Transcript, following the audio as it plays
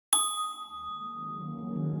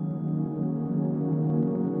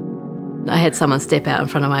I had someone step out in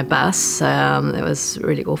front of my bus. It was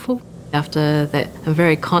really awful. After that, I'm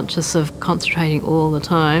very conscious of concentrating all the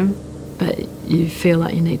time, but you feel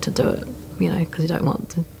like you need to do it, because you don't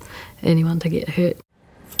want anyone to get hurt.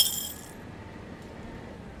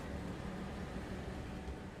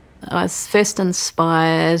 I was first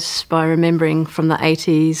inspired by remembering from the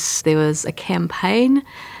 80s there was a campaign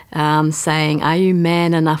saying, "Are you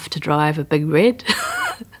man enough to drive a big red?"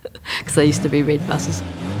 Because there used to be red buses.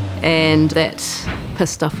 And that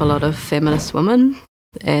pissed off a lot of feminist women,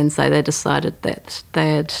 and so they decided that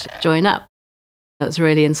they'd join up. It was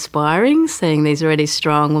really inspiring seeing these really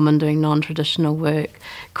strong women doing non-traditional work,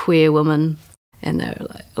 queer women, and they were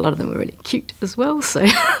a lot of them were really cute as well, so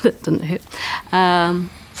that didn't hurt.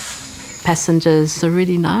 Passengers are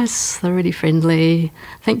really nice, they're really friendly.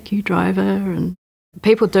 "Thank you, driver." And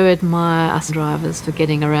people do admire us drivers for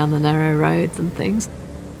getting around the narrow roads and things,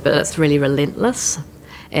 but it's really relentless,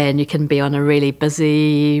 and you can be on a really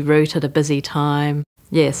busy route at a busy time.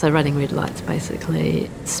 Yeah, so running red lights basically.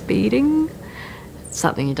 Speeding, it's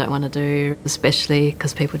something you don't want to do, especially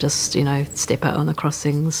because people just, step out on the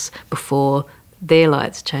crossings before their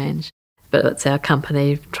lights change. But it's our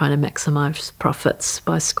company trying to maximise profits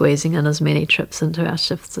by squeezing in as many trips into our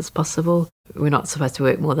shifts as possible. We're not supposed to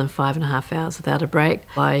work more than 5.5 hours without a break.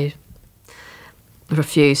 I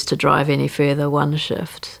refused to drive any further one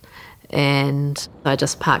shift, and I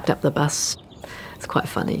just parked up the bus. It's quite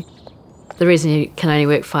funny. The reason you can only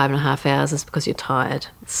work 5.5 hours is because you're tired.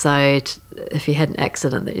 So if you had an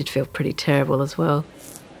accident, that you'd feel pretty terrible as well.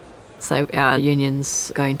 So our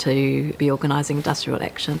union's going to be organising industrial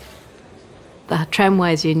action. The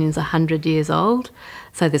Tramways union's 100 years old,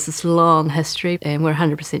 so there's this long history, and we're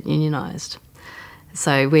 100% unionised.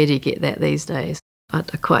 So where do you get that these days? I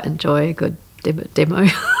quite enjoy a good demo.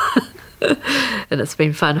 And it's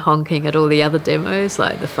been fun honking at all the other demos,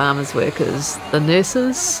 like the farmers' workers, the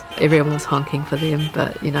nurses. Everyone was honking for them,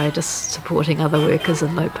 but, just supporting other workers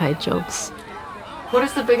in low-paid jobs. What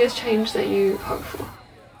is the biggest change that you hope for?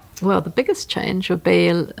 Well, the biggest change would be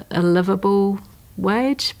a livable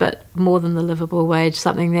wage, but more than the livable wage,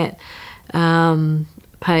 something that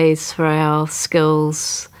pays for our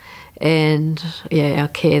skills and our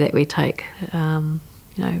care that we take,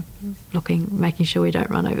 making sure we don't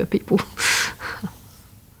run over people.